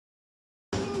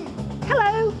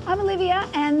Olivia,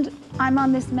 and I'm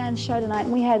on this man's show tonight,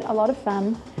 and we had a lot of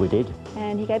fun. We did.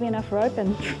 And he gave me enough rope,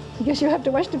 and I guess you have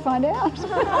to watch to find out.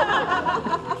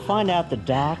 Find out the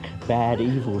dark, bad,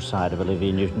 evil side of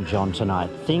Olivia Newton-John tonight.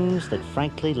 Things that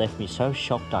frankly left me so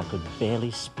shocked I could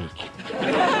barely speak.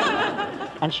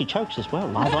 And she chokes as well,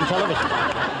 live on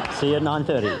television. See you at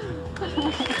 9:30.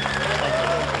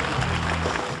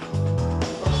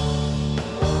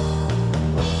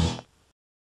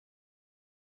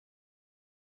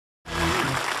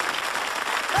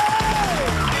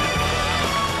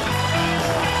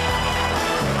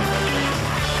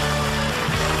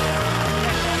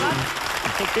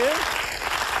 Thank you.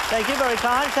 Thank you, very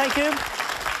kind. Thank you.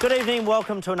 Good evening,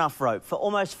 welcome to Enough Rope. For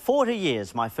almost 40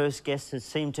 years, my first guest has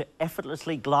seemed to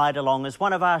effortlessly glide along as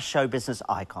one of our show business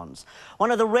icons.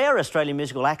 One of the rare Australian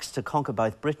musical acts to conquer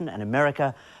both Britain and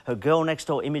America, her girl next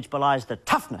door image belies the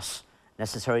toughness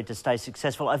necessary to stay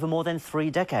successful over more than 3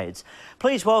 decades.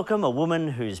 Please welcome a woman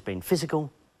who's been physical,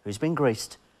 who's been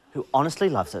greased, who honestly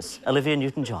loves us, Olivia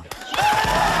Newton-John.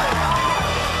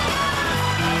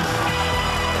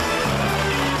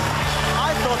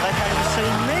 They came to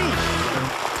see me.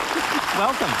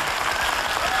 Welcome.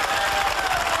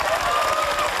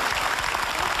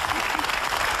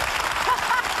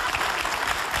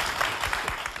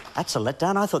 That's a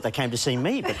letdown. I thought they came to see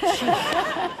me, but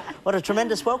what a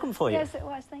tremendous welcome for you. Yes, it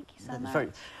was. Thank you so much.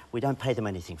 We don't pay them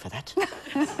anything for that.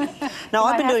 Now,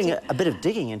 I've been doing a bit of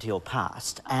digging into your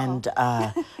past, and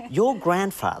your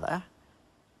grandfather,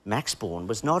 Max Born,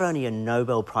 was not only a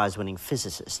Nobel Prize-winning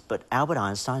physicist, but Albert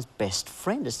Einstein's best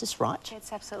friend. Is this right?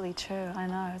 It's absolutely true, I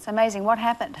know. It's amazing what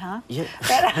happened, huh? Yeah.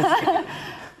 But,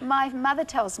 my mother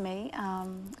told me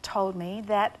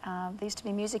that there used to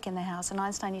be music in the house, and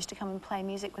Einstein used to come and play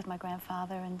music with my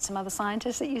grandfather and some other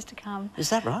scientists that used to come.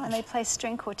 Is that right? And they play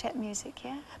string quartet music,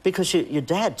 yeah. Because your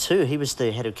dad, too, he was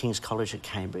the head of King's College at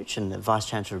Cambridge and the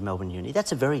Vice-Chancellor of Melbourne Uni.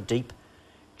 That's a very deep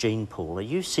gene pool. Are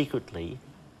you secretly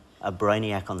a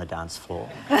brainiac on the dance floor?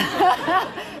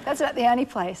 That's not the only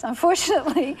place,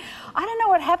 unfortunately. I don't know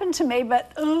what happened to me,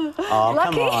 but oh,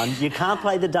 lucky, come on, you can't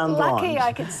play the dumb blonde. Lucky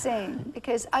I could sing,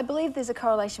 because I believe there's a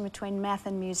correlation between math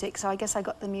and music, so I guess I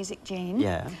got the music gene.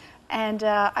 Yeah. And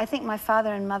I think my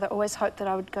father and mother always hoped that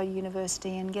I would go to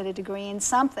university and get a degree in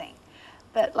something.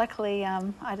 But luckily,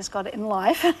 I just got it in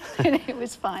life, and it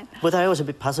was fine. Were they always a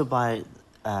bit puzzled by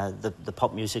the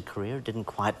pop music career? It didn't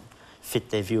quite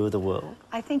fit their view of the world?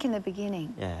 I think in the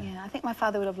beginning, yeah. I think my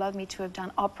father would have loved me to have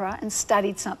done opera and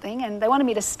studied something, and they wanted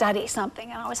me to study something,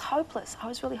 and I was hopeless. I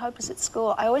was really hopeless at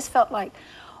school. I always felt like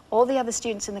all the other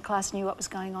students in the class knew what was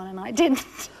going on and I didn't,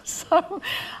 so,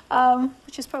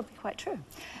 which is probably quite true.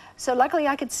 So luckily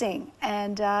I could sing,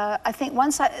 and I think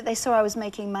once they saw I was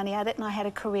making money at it and I had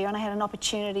a career and I had an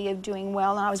opportunity of doing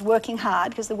well and I was working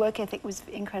hard, because the work ethic was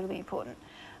incredibly important.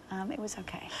 It was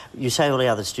okay. You say all the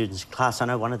other students in class. I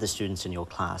know one of the students in your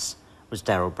class was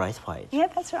Darryl Braithwaite. Yeah,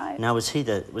 that's right. Now, was he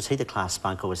the class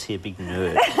spunk, or was he a big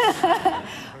nerd?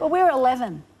 Well, we were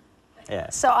 11. Yeah.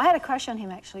 So I had a crush on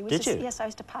him, actually. Did you? Yes, I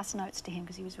used to pass notes to him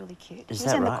because he was really cute. Is he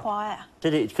that was in right? the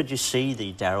choir. Could you see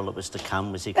the Darryl that was to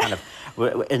come? Was he kind of,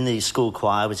 in the school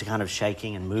choir, was he kind of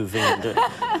shaking and moving? And doing...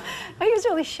 He was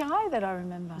really shy, that I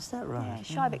remember. Is that right? Yeah,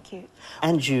 shy but cute.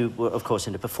 And you were, of course,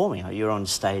 into performing. You were on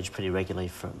stage pretty regularly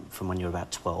from when you were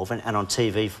about 12 and on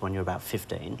TV from when you were about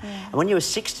 15. Yeah. And when you were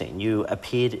 16, you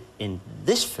appeared in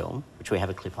this film, which we have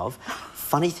a clip of,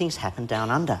 Funny Things Happen Down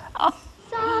Under. Oh.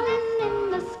 Sun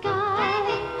in the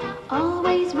sky,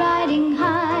 always riding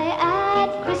high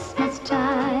at Christmas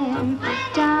time,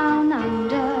 down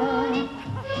under.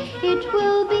 It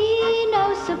will be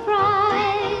no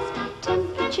surprise,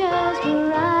 temperatures will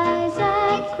rise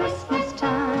at Christmas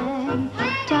time,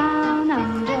 down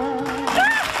under.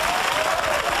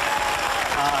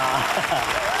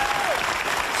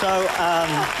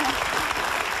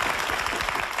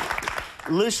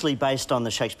 Loosely based on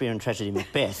the Shakespearean tragedy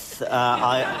Macbeth,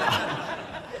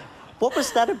 what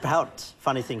was that about,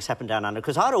 Funny Things Happen Down Under?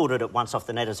 Because I'd ordered it once off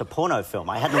the net as a porno film.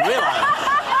 I hadn't realised.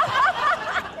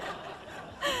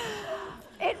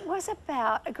 It was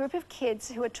about a group of kids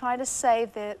who were trying to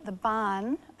save the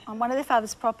barn on one of their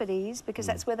father's properties, because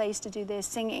that's where they used to do their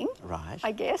singing, right?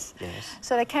 I guess. Yes.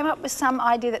 So they came up with some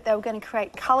idea that they were going to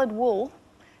create coloured wool,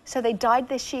 so they dyed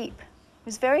their sheep. It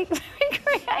was very, very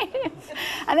creative.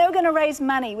 And they were going to raise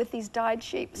money with these dyed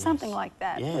sheep, something like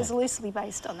that. Yeah. It was loosely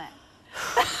based on that.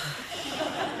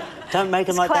 Don't make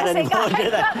them like classic. that anymore, do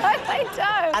they? No, they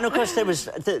don't. And of course there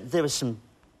was some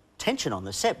tension on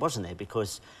the set, wasn't there?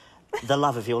 Because the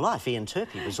love of your life, Ian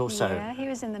Turpie, was also... Yeah, he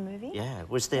was in the movie. Yeah.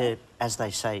 Was there, as they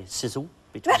say, sizzle?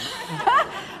 between?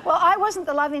 Well, I wasn't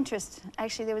the love interest.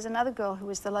 Actually, there was another girl who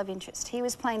was the love interest. He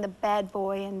was playing the bad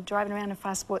boy and driving around in a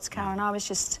fast sports car, and I was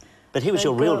just... But he was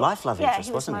your real life love interest,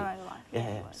 he was wasn't he? my real life.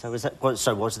 Yeah.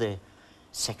 So was there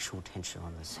sexual tension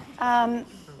on this?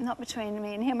 Not between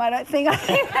me and him, I don't think.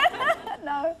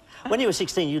 No. When you were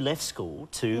 16, you left school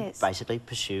to Yes. basically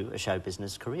pursue a show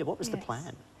business career. What was the Yes.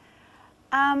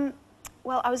 plan?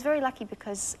 Well, I was very lucky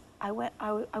because I went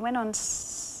on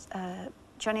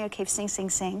Johnny O'Keefe's Sing, Sing,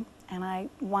 Sing, and I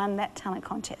won that talent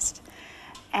contest.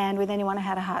 And With Anyone Who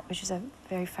Had a Heart, which is a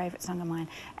very favourite song of mine.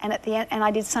 And at the end, and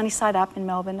I did Sunny Side Up in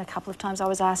Melbourne a couple of times. I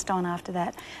was asked on after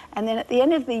that. And then at the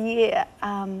end of the year,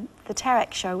 the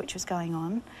Tarak show, which was going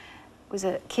on, was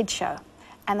a kids show.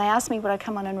 And they asked me would I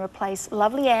come on and replace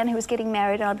Lovely Anne, who was getting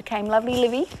married, and I became Lovely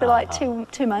Livy for like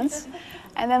two months.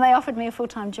 And then they offered me a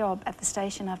full-time job at the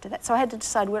station after that. So I had to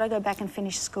decide, would I go back and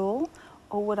finish school,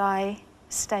 or would I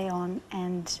stay on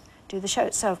and do the show?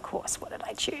 So, of course, what did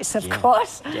I choose? Of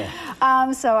course.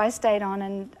 Yeah. So I stayed on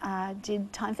and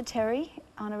did Time for Terry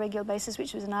on a regular basis,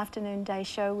 which was an afternoon day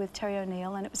show with Terry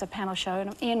O'Neill, and it was a panel show,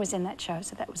 and Ian was in that show,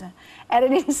 so that was an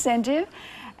added incentive.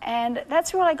 And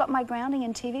that's where I got my grounding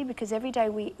in TV, because every day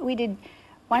we did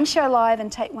one show live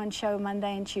and take one show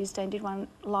Monday and Tuesday, and did one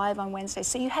live on Wednesday.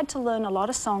 So you had to learn a lot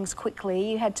of songs quickly.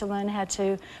 You had to learn how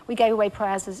to... We gave away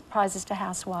prizes to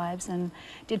housewives and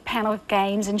did panel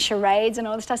games and charades and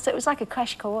all this stuff. So it was like a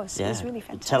crash course. Yeah. It was really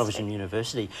fantastic. Television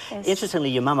University. Yes. Interestingly,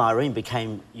 your mum Irene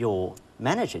became your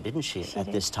manager, didn't she at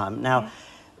did. this time? Now,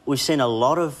 we've seen a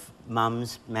lot of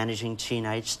mums managing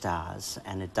teenage stars,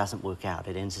 and it doesn't work out.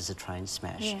 It ends as a train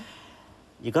smash. Yeah.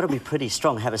 You've got to be pretty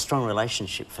strong, have a strong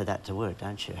relationship for that to work,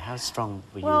 don't you? How strong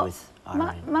were you with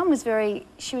Irene? Mum was very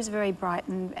bright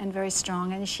and very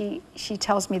strong, and she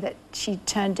tells me that she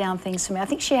turned down things for me. I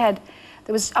think she had,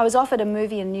 I was offered a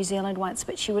movie in New Zealand once,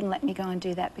 but she wouldn't let me go and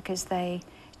do that because they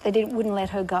wouldn't let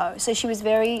her go. So she was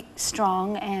very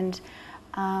strong and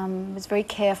was very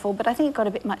careful, but I think it got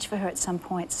a bit much for her at some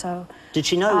point. So did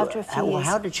she know? After a few years,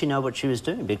 how did she know what she was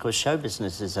doing? Because show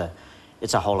business is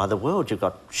it's a whole other world. You've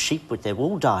got sheep with their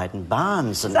wool dyed and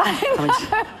barns and...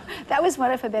 That was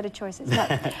one of her better choices.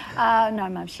 No,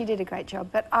 Mum, she did a great job.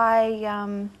 But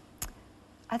I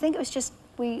think it was just,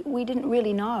 we didn't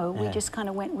really know. Yeah. We just kind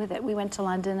of went with it. We went to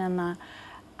London, and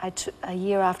a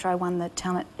year after I won the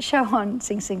talent show on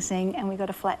Sing, Sing, Sing, and we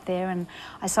got a flat there, and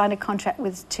I signed a contract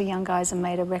with two young guys and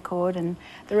made a record, and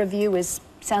the review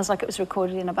sounds like it was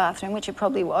recorded in a bathroom, which it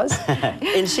probably was.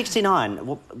 In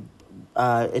 '69,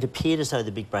 it appeared as though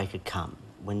the big break had come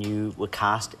when you were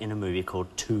cast in a movie called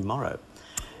Tomorrow,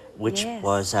 which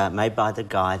was made by the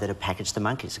guy that had packaged the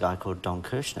monkeys, a guy called Don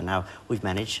Kirshner. Now, we've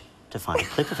managed to find a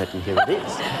clip of it, and here it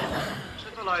is.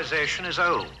 Civilization is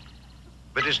old,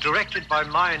 but is directed by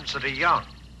minds that are young.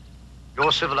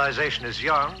 Your civilization is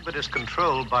young, but is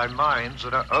controlled by minds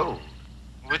that are old.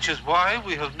 Which is why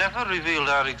we have never revealed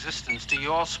our existence to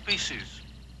your species.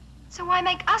 So why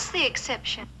make us the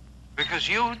exception? Because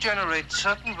you generate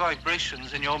certain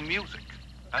vibrations in your music,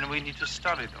 and we need to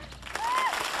study them.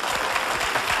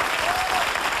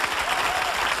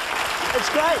 It's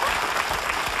great.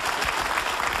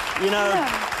 You know,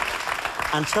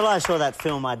 until I saw that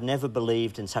film, I'd never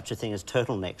believed in such a thing as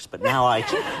turtlenecks, but now I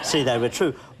see they were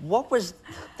true. What was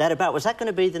that about? Was that going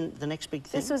to be the next big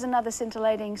thing? This was another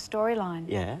scintillating storyline.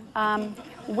 Yeah.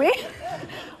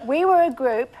 We were a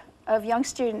group of young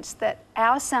students that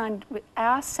our sound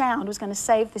was going to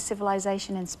save the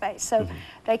civilization in space. So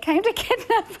they came to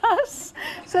kidnap us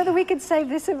so that we could save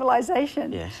the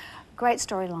civilization. Yes. Great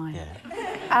storyline.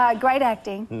 Yeah. Great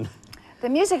acting. The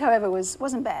music, however,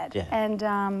 wasn't bad. Yeah.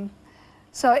 And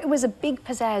so it was a big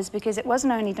pizzazz because it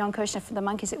wasn't only Don Kirshner for the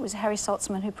Monkees, it was Harry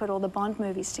Saltzman who put all the Bond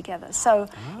movies together. So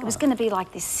it was going to be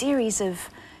like this series of,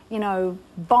 you know,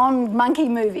 Bond monkey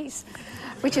movies,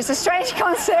 which is a strange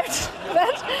concept,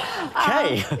 but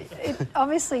it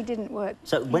obviously didn't work.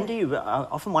 So when do you, I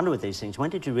often wonder with these things, when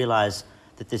did you realise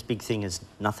that this big thing is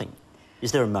nothing?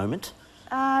 Is there a moment?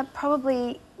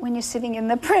 Probably when you're sitting in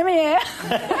the premiere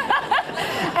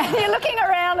and you're looking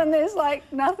around and there's like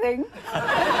nothing.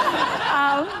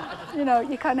 You know,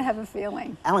 you kind of have a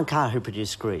feeling. Alan Carr, who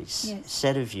produced Grease, Yes.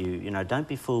 said of you, you know, don't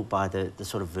be fooled by the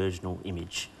sort of virginal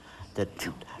image that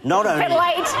not only... A bit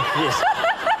late. Yes.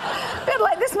 A bit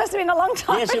late. This must have been a long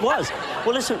time. Yes, it was.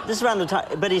 Well, listen, this is around the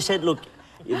time... But he said, look,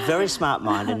 you're a very smart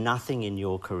mind and nothing in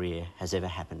your career has ever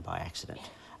happened by accident.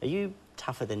 Are you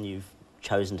tougher than you've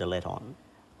chosen to let on?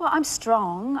 Well, I'm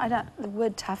strong. The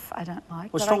word tough I don't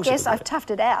like, Well, but I guess strong's a good I've word.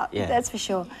 toughed it out, Yeah. that's for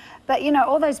sure. But, you know,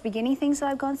 all those beginning things that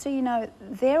I've gone through, you know,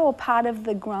 they're all part of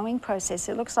the growing process.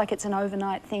 It looks like it's an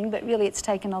overnight thing, but really it's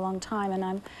taken a long time,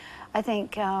 and I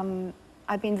think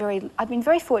I've been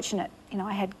very fortunate. You know,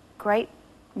 I had great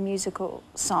musical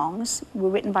songs, were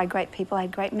written by great people, I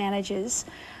had great managers.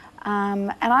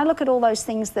 And I look at all those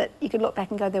things that you could look back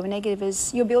and go they were negative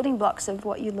as your building blocks of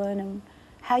what you learn and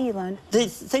how you learn. The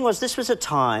thing was, this was a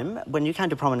time when you came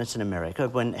to prominence in America,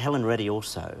 when Helen Reddy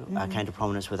also came to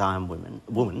prominence with Iron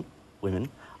Women.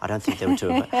 I don't think there were two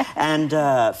of her. And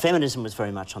feminism was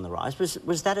very much on the rise.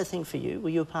 Was that a thing for you? Were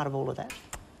you a part of all of that?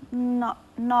 Not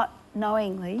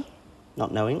knowingly.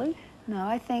 Not knowingly? No,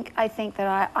 I think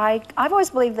that I've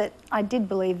always believed that, I did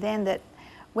believe then that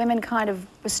women kind of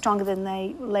were stronger than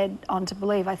they led on to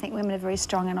believe. I think women are very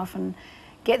strong and often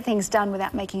get things done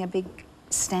without making a big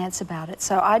stance about it.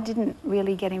 So I didn't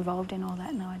really get involved in all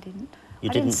that, no, I didn't. I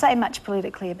didn't say much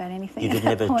politically about anything. You didn't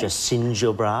ever just singe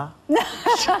your bra? No.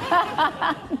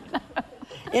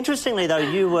 Interestingly, though,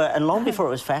 you were, and long before it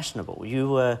was fashionable, you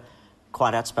were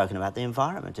quite outspoken about the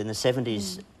environment. In the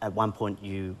 70s, at one point,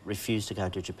 you refused to go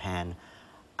to Japan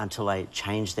until they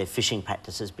changed their fishing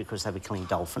practices because they were killing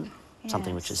dolphin.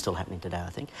 Something which is still happening today, I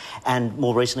think. And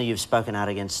more recently, you've spoken out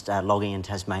against logging in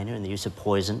Tasmania and the use of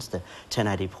poisons, the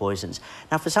 1080 poisons.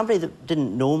 Now, for somebody that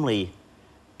didn't normally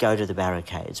go to the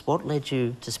barricades, what led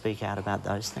you to speak out about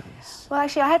those things? Well,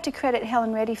 actually, I have to credit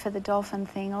Helen Reddy for the dolphin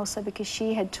thing also because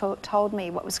she had told me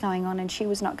what was going on and she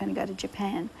was not going to go to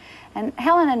Japan. And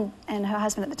Helen and her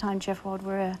husband at the time, Jeff Wald,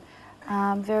 were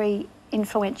very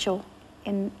influential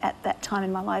at that time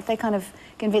in my life. They kind of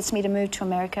convinced me to move to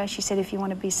America. She said, if you want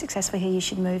to be successful here, you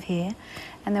should move here.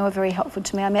 And they were very helpful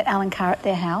to me. I met Alan Carr at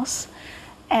their house.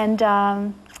 And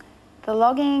the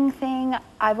logging thing,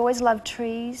 I've always loved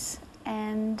trees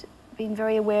and been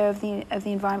very aware of the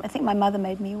environment. I think my mother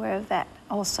made me aware of that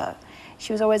also.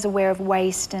 She was always aware of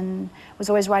waste and was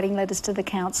always writing letters to the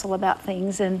council about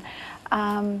things. And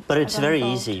but it's very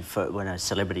easy for when a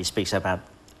celebrity speaks out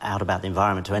about the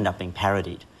environment to end up being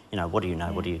parodied. You know, what do you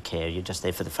know? What do you care? You're just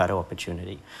there for the photo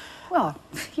opportunity. Well,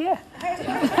 yeah.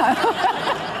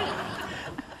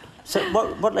 So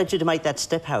what led you to make that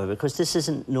step, however? Because this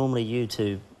isn't normally you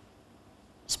to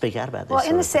speak out about this. Well,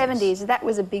 in the 70s, that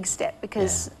was a big step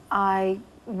because I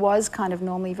was kind of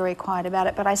normally very quiet about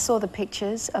it, but I saw the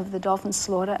pictures of the dolphin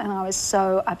slaughter and I was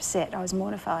so upset. I was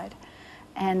mortified.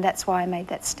 And that's why I made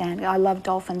that stand. I love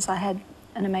dolphins. I had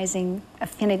an amazing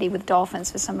affinity with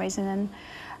dolphins for some reason.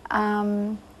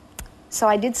 And so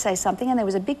I did say something, and there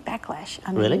was a big backlash.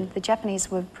 I mean, really? The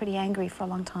Japanese were pretty angry for a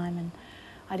long time, and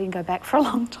I didn't go back for a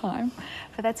long time,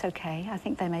 but that's okay. I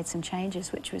think they made some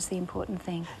changes, which was the important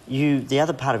thing. The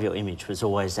other part of your image was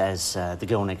always as the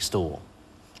girl next door.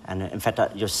 And in fact,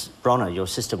 Bronner, your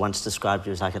sister, once described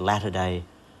you as like a latter-day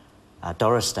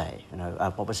Doris Day. You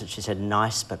know, what was it? She said,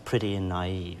 nice but pretty and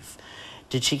naive.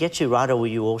 Did she get you right, or were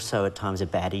you also at times a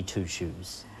baddie two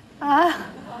shoes?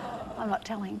 I'm not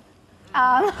telling.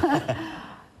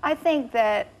 I think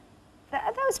that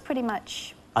was pretty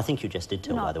much... I think you just did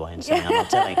tell, by the way, and saying I'm not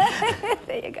telling.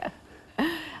 There you go.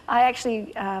 I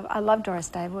actually, I love Doris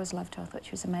Day. I've always loved her. I thought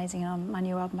she was amazing. And on my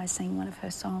new album, I sing one of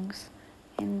her songs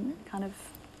in kind of,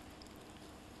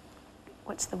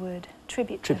 what's the word?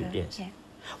 Tribute to her. Yes. Yeah.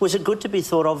 Was it good to be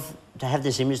thought of, to have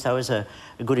this image, though, as a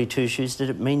goody two-shoes? Did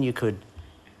it mean you could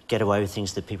get away with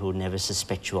things that people would never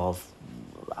suspect you of?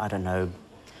 I don't know,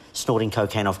 snorting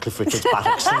cocaine off Cliff Richard's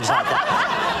buttocks, things like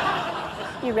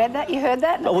that. You read that? You heard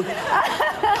that? Oh,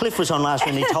 well, Cliff was on last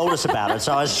week and he told us about it,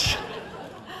 so I was...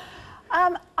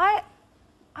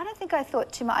 I don't think I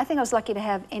thought too much. I think I was lucky to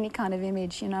have any kind of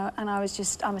image, you know, and I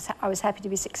was happy to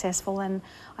be successful, and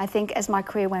I think as my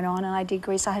career went on and I did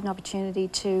Grease, I had an opportunity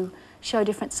to show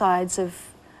different sides of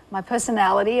my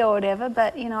personality or whatever,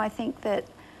 but, you know, I think that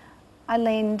I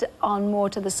leaned on more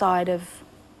to the side of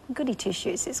goody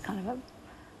two-shoes is kind of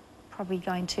probably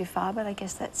going too far, but I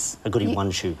guess that's... A goody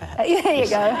one shoe, perhaps. Yeah, there you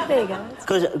go, there you go.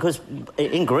 Because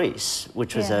in Grease,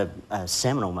 which was a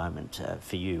seminal moment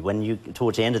for you, when you,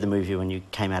 towards the end of the movie, when you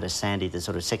came out as Sandy, the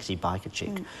sort of sexy biker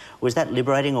chick, was that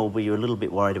liberating, or were you a little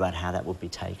bit worried about how that would be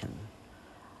taken?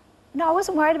 No, I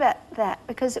wasn't worried about that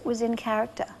because it was in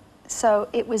character. So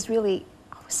it was really,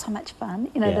 it was so much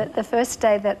fun. You know, the first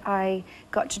day that I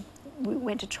we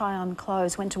went to try on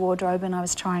clothes, went to wardrobe, and I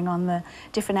was trying on the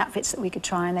different outfits that we could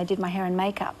try, and they did my hair and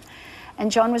makeup.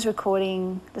 And John was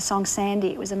recording the song Sandy.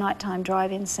 It was a nighttime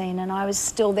drive-in scene, and I was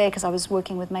still there because I was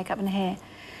working with makeup and hair.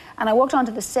 And I walked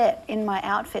onto the set in my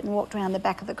outfit and walked around the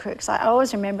back of the crew, because I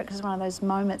always remember it because it's one of those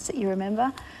moments that you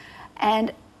remember.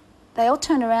 And they all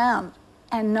turned around,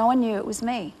 and no one knew it was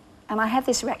me. And I had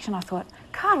this reaction, I thought,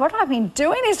 God, what have I been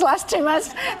doing these last 2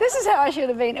 months? This is how I should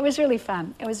have been. It was really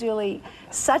fun. It was really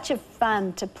such a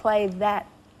fun to play that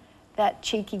that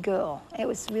cheeky girl. It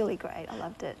was really great. I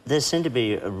loved it. There seemed to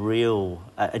be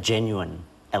a genuine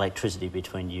electricity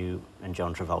between you and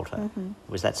John Travolta. Mm-hmm.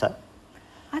 Was that so?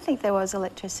 I think there was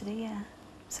electricity, yeah,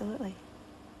 absolutely.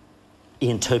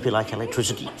 Ian Turpie-like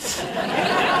electricity?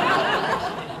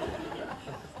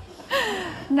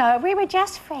 No, we were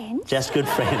just friends. Just good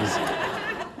friends.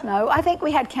 No, I think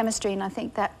we had chemistry, and I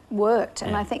think that worked.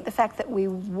 And Yeah. I think the fact that we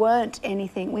weren't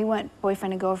anything, we weren't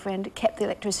boyfriend and girlfriend, kept the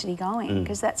electricity going,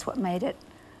 because that's what made it,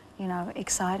 you know,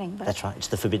 exciting. But That's right, it's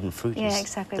the forbidden fruit. yeah, is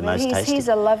exactly. The But most tasty. he's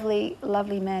a lovely,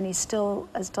 lovely man. He's still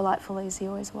as delightful as he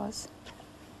always was.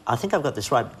 I think I've got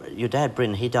this right. Your dad,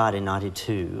 Bryn, he died in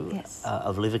 '92 Yes.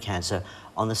 Of liver cancer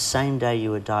on the same day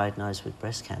you were diagnosed with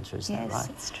breast cancer, is that Yes, right?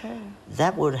 it's true.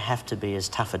 That would have to be as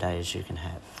tough a day as you can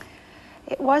have.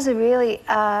 It was a really,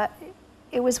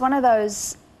 it was one of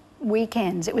those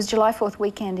weekends. It was July 4th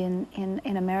weekend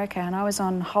in America, and I was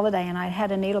on holiday, and I'd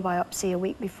had a needle biopsy a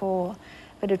week before,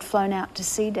 but had flown out to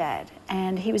see Dad,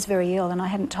 and he was very ill, and I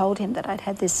hadn't told him that I'd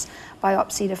had this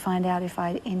biopsy to find out if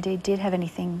I indeed did have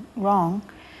anything wrong.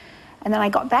 And then I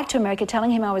got back to America telling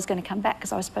him I was going to come back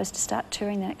because I was supposed to start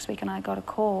touring the next week, and I got a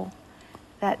call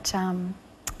that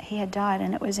he had died,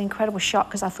 and it was an incredible shock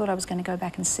because I thought I was going to go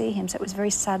back and see him, so it was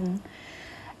very sudden.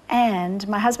 And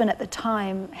my husband at the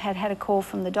time had had a call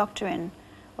from the doctor in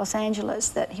Los Angeles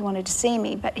that he wanted to see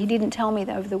me, but he didn't tell me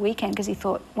that over the weekend because he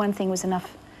thought one thing was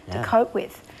enough to cope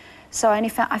with. So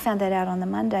I found that out on the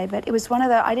Monday, but it was one of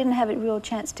the, I didn't have a real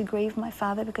chance to grieve my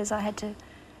father because I had to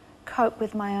cope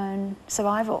with my own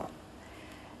survival.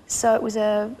 So it was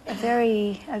a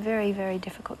very, very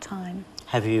difficult time.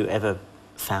 Have you ever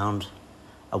found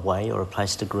a way or a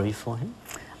place to grieve for him?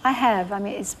 I have. I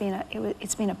mean, it's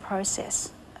been a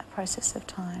process of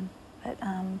time. But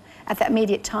at that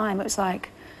immediate time, it was like,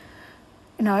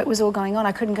 you know, it was all going on.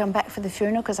 I couldn't come back for the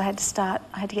funeral because I had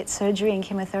to get surgery and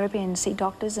chemotherapy and see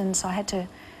doctors, and so I had to,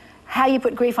 how you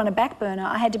put grief on a back burner,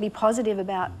 I had to be positive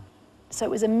about. So it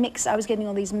was a mix. I was getting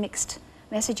all these mixed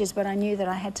messages, but I knew that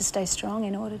I had to stay strong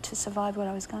in order to survive what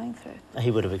I was going through.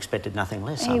 He would have expected nothing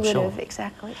less, He I'm would sure. have,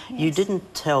 exactly. Yes. You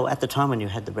didn't tell, at the time when you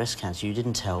had the breast cancer, you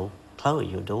didn't tell Chloe,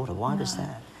 your daughter. Why was No.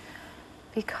 that?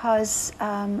 Because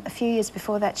a few years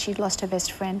before that, she'd lost her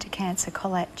best friend to cancer,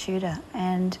 Colette Tudor,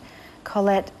 and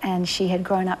Colette and she had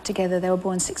grown up together. They were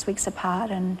born 6 weeks apart,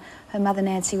 and her mother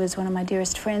Nancy was one of my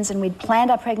dearest friends, and we'd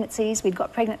planned our pregnancies. We'd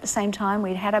got pregnant at the same time.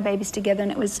 We'd had our babies together,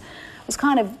 and it was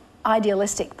kind of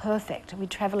idealistic, perfect.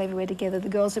 We'd travel everywhere together. The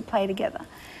girls would play together.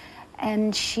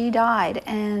 And she died,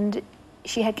 and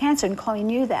she had cancer, and Chloe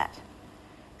knew that.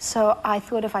 So I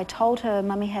thought if I told her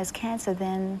Mummy has cancer,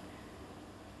 then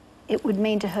it would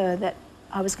mean to her that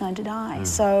I was going to die.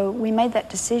 So we made that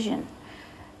decision.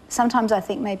 Sometimes I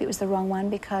think maybe it was the wrong one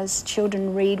because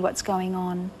children read what's going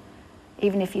on.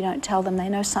 Even if you don't tell them, they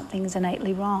know something's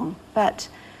innately wrong. But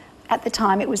at the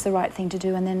time, it was the right thing to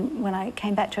do. And then when I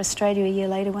came back to Australia a year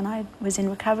later, when I was in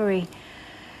recovery,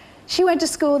 she went to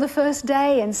school the first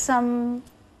day and some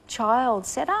child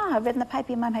said, I read in the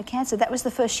paper your mum had cancer. That was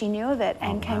the first she knew of it,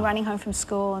 and came running home from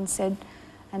school and said,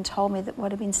 and told me that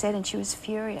what had been said, and she was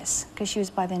furious because she was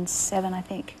by then 7, I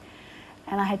think.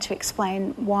 And I had to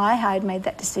explain why I had made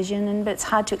that decision, but it's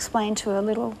hard to explain to a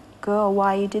little girl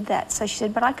why you did that. So she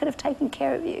said, but I could have taken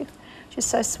care of you. She was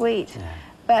so sweet. Yeah.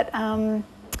 But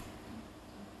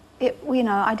you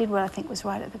know, I did what I think was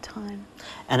right at the time.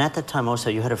 And at that time also,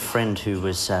 you had a friend who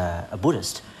was a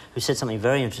Buddhist who said something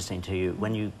very interesting to you.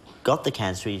 When you got the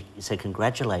cancer, he said,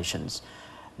 congratulations,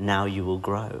 now you will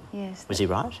grow. Yes. Was he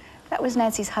right? That was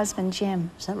Nancy's husband,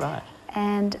 Jim. Is that right?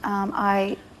 And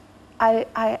I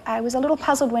was a little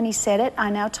puzzled when he said it. I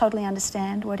now totally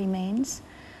understand what he means.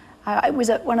 It was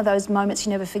one of those moments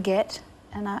you never forget.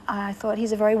 And I thought,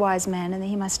 he's a very wise man, and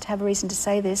he must have a reason to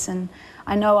say this, and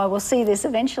I know I will see this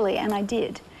eventually, and I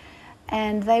did.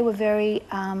 And they were very,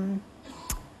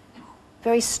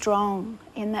 very strong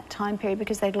in that time period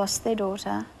because they'd lost their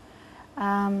daughter.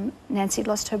 Nancy had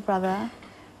lost her brother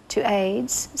to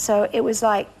AIDS. So it was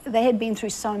like they had been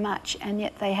through so much, and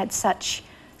yet they had such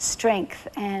strength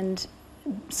and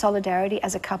solidarity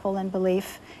as a couple and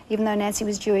belief. Even though Nancy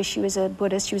was Jewish, she was a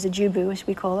Buddhist, she was a Jew-boo, as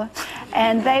we call her.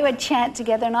 And they would chant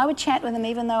together, and I would chant with them.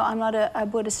 Even though I'm not a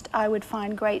Buddhist, I would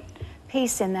find great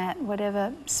peace in that.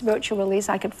 Whatever spiritual release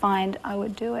I could find, I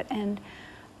would do it. And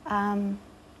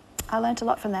I learned a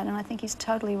lot from that, and I think he's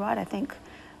totally right. I think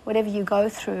whatever you go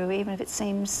through, even if it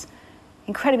seems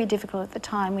incredibly difficult at the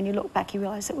time, when you look back, you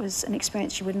realise it was an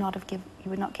experience you would not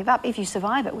give up if you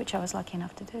survive it, which I was lucky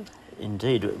enough to do.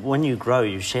 Indeed. When you grow,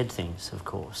 you shed things, of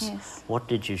course. Yes. What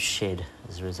did you shed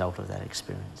as a result of that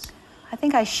experience? I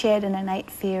think I shed an innate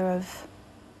fear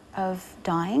of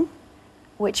dying,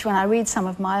 which when I read some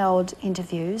of my old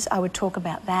interviews, I would talk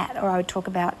about that, or I would talk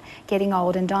about getting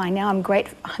old and dying. Now I'm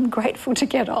grateful to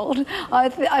get old.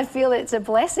 I feel it's a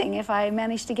blessing if I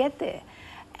manage to get there.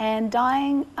 And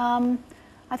dying,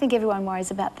 I think everyone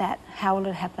worries about that. How will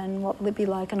it happen? What will it be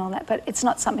like and all that? But it's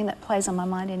not something that plays on my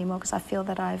mind anymore because I feel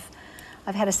that I've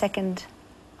had a second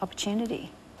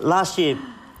opportunity. Last year,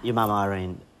 your mum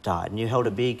Irene died and you held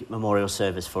a big memorial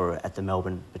service for her at the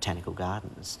Melbourne Botanical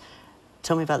Gardens.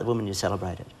 Tell me about the woman you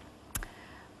celebrated.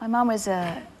 My mum was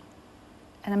an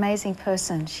amazing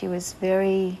person. She was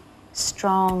very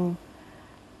strong,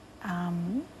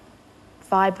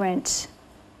 vibrant,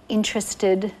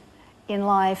 interested in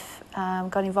life,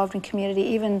 got involved in community.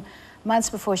 Even months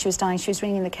before she was dying, she was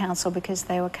ringing the council because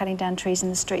they were cutting down trees in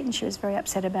the street and she was very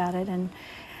upset about it.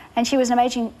 And she was an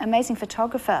amazing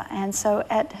photographer. And so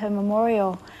at her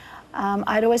memorial,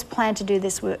 I'd always planned to do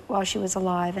this work while she was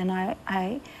alive. And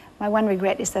my one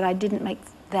regret is that I didn't make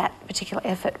that particular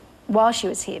effort while she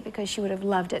was here because she would have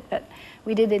loved it. But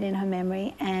we did it in her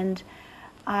memory. And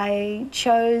I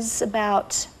chose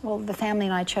the family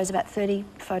and I chose about 30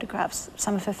 photographs,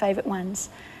 some of her favourite ones,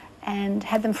 and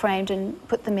had them framed and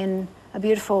put them in a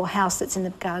beautiful house that's in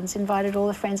the gardens, invited all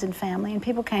the friends and family, and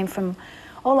people came from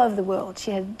all over the world.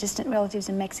 She had distant relatives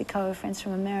in Mexico, friends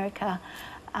from America,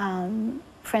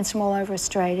 friends from all over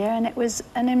Australia, and it was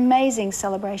an amazing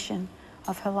celebration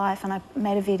of her life. And I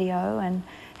made a video and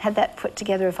had that put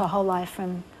together of her whole life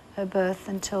from her birth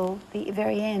until the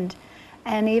very end.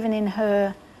 And even in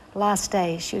her last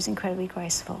days, she was incredibly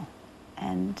graceful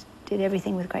and did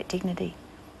everything with great dignity.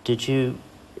 Did you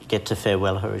get to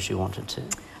farewell her as you wanted to?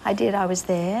 I did. I was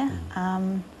there.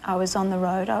 I was on the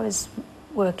road. I was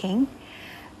working.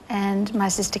 And my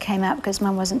sister came out because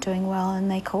Mum wasn't doing well, and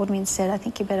they called me and said, I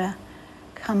think you better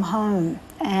come home.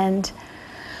 And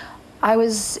I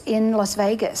was in Las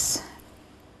Vegas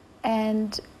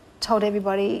and told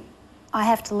everybody I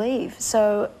have to leave.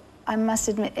 So I must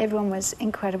admit everyone was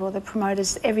incredible. The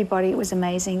promoters, everybody was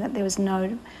amazing, that there was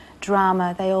no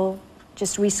drama. They all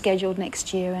just rescheduled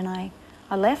next year, and I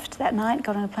left that night,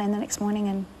 got on a plane the next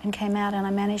morning and came out, and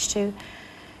I managed to.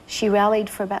 She rallied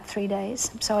for about 3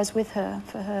 days, so I was with her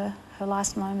for her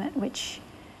last moment, which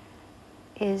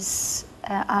is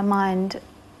a mind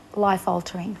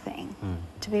life-altering thing,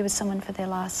 to be with someone for their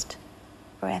last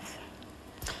breath.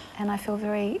 And I feel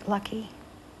very lucky.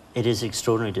 It is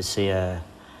extraordinary to see a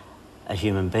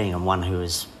human being, and one who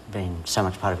has been so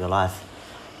much part of your life,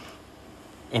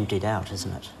 emptied out,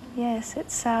 isn't it? Yes,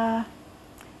 it's,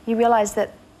 you realise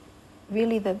that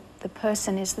really the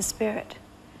person is the spirit,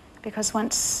 because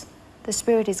once the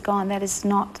spirit is gone, that is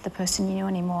not the person you knew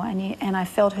anymore. And I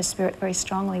felt her spirit very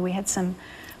strongly. We had some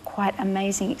quite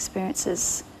amazing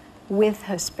experiences with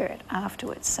her spirit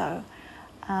afterwards. So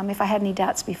if I had any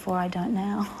doubts before, I don't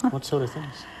now. What sort of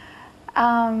things?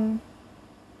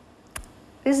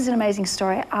 This is an amazing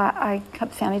story. I hope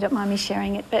the family don't mind me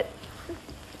sharing it, but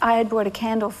I had brought a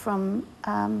candle from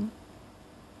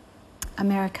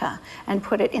America and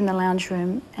put it in the lounge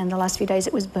room, and the last few days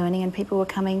it was burning and people were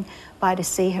coming by to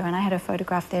see her, and I had her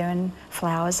photograph there and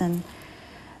flowers, and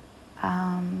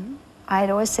I had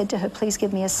always said to her, please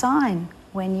give me a sign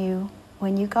when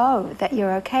you go, that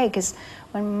you're okay, because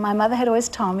when my mother had always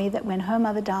told me that when her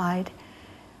mother died,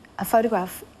 a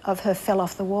photograph of her fell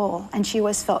off the wall, and she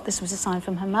always felt this was a sign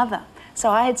from her mother.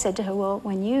 So I had said to her, well,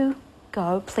 when you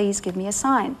go, please give me a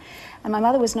sign. And my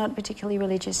mother was not particularly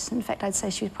religious. In fact, I'd say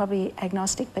she was probably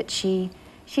agnostic, but she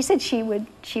said she would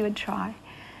try,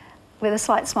 with a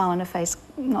slight smile on her face,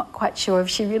 not quite sure if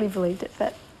she really believed it,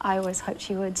 but I always hoped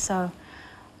she would. So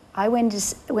I went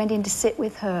in to sit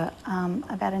with her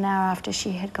about an hour after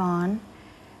she had gone,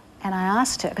 and I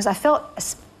asked her, because I felt an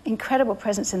incredible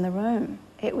presence in the room.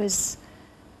 It was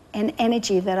an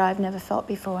energy that I've never felt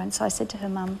before, and so I said to her,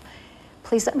 Mum,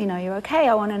 please let me know you're okay.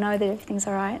 I want to know that everything's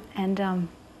all right. And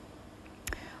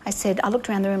I looked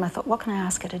around the room, I thought, what can I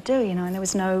ask her to do? You know, and there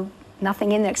was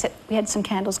nothing in there except we had some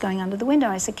candles going under the window.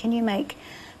 I said, can you make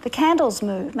the candles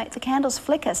move, make the candles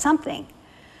flicker, something?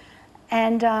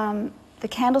 And the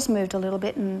candles moved a little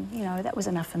bit, and, you know, that was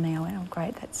enough for me. I went, oh,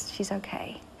 great, she's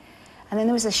okay. And then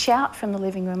there was a shout from the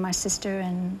living room. My sister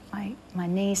and my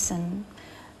niece and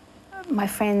my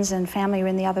friends and family were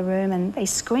in the other room, and they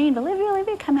screamed, Olivia,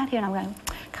 Olivia, come out here. And I'm going,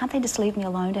 can't they just leave me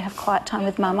alone to have quiet time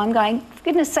with Mum? I'm going, for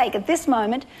goodness sake, at this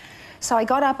moment. So I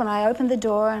got up and I opened the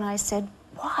door and I said,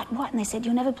 what? And they said,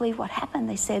 you'll never believe what happened.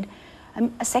 They said,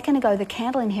 a second ago, the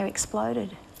candle in here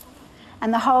exploded.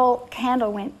 And the whole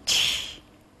candle went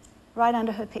right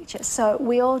under her picture. So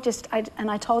we all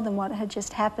I told them what had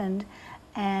just happened,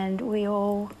 and we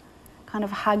all kind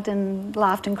of hugged and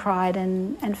laughed and cried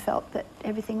and felt that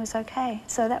everything was okay.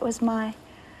 So that was my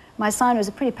sign. Was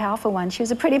a pretty powerful one. She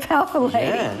was a pretty powerful lady.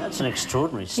 Yeah, that's an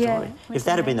extraordinary story. Yeah, if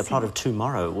that had been the plot of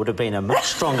Tomorrow, it would have been a much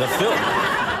stronger film.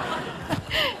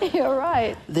 You're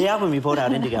right. The album you brought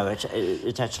out, Indigo,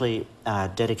 it's actually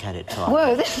dedicated to...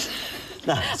 Whoa,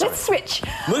 No, let's switch.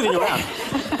 Moving around.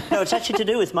 No, it's actually to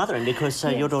do with mothering, because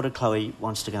your daughter Chloe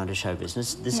wants to go into show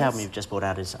business. This album you've just brought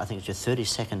out is, I think it's your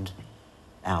 32nd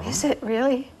album. Is it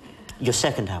really? Your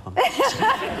second album.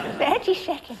 Very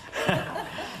second.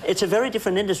 It's a very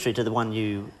different industry to the one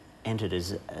you entered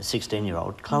as a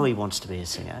 16-year-old. Chloe wants to be a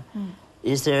singer.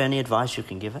 Is there any advice you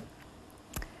can give her?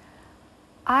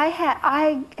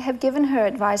 I have given her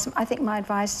advice. I think my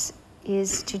advice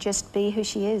is to just be who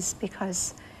she is,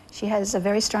 because she has a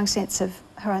very strong sense of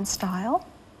her own style,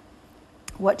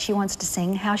 what she wants to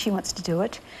sing, how she wants to do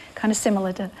it, kind of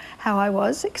similar to how I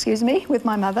was, excuse me, with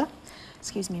my mother.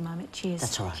 Excuse me, Mum, cheers.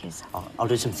 That's all right. Cheers. I'll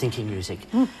do some thinking music.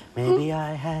 Maybe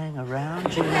I hang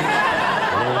around you.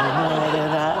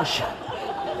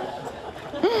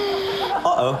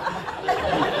 Uh-oh.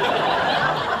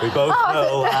 We both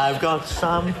know I've got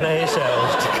someplace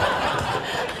else to go.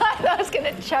 I thought I was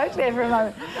going to choke there for a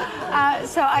moment.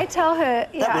 So I tell her...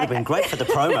 That would have been great for the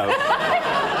promo.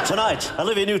 Tonight,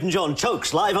 Olivia Newton-John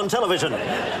chokes live on television.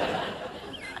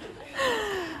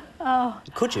 Oh.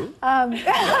 Could you? There's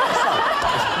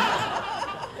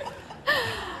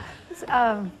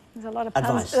a lot of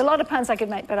puns. There's a lot of puns I could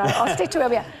make, but I'll stick to where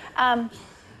we are.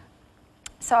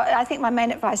 So I think my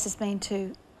main advice has been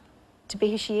to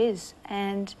be who she is,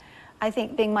 and I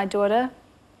think being my daughter,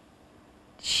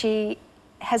 she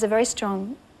has a very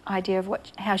strong idea of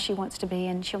how she wants to be,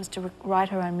 and she wants to write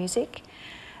her own music.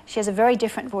 She has a very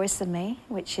different voice than me,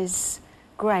 which is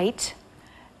great.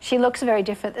 She looks very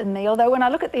different than me, although when I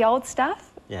look at the old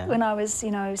stuff, when I was,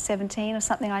 17 or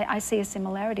something, I see a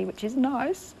similarity, which is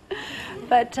nice.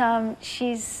 But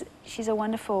she's a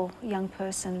wonderful young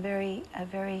person, a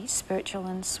very spiritual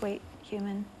and sweet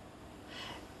human.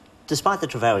 Despite the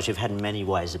travails you've had in many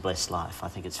ways a blessed life, I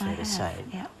think it's fair to say.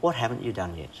 Yeah. What haven't you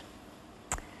done yet?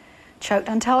 Choked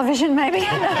on television, maybe.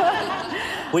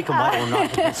 We can wait all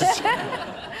night.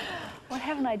 What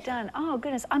haven't I done? Oh,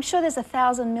 goodness. I'm sure there's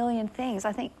 1,000 million things.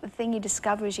 I think the thing you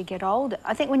discover as you get older.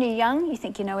 I think when you're young, you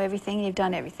think you know everything, you've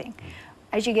done everything.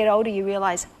 As you get older, you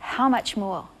realise how much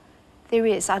more there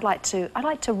is. I'd like to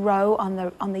row on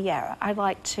the Yarra. I'd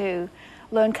like to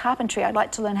learn carpentry. I'd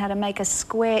like to learn how to make a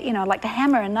square, I'd like to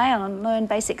hammer and nail and learn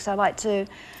basics. There's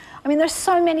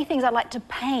so many things. I'd like to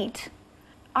paint.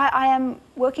 I am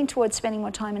working towards spending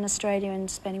more time in Australia and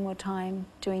spending more time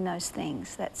doing those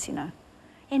things. That's,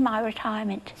 in my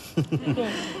retirement. Yeah.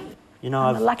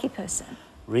 I'm a lucky person.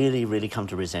 Really, really come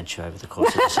to resent you over the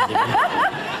course of this interview.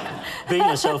 Being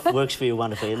yourself works for you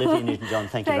wonderfully. Olivia Newton-John,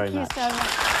 thank you very much. Thank you so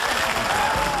much.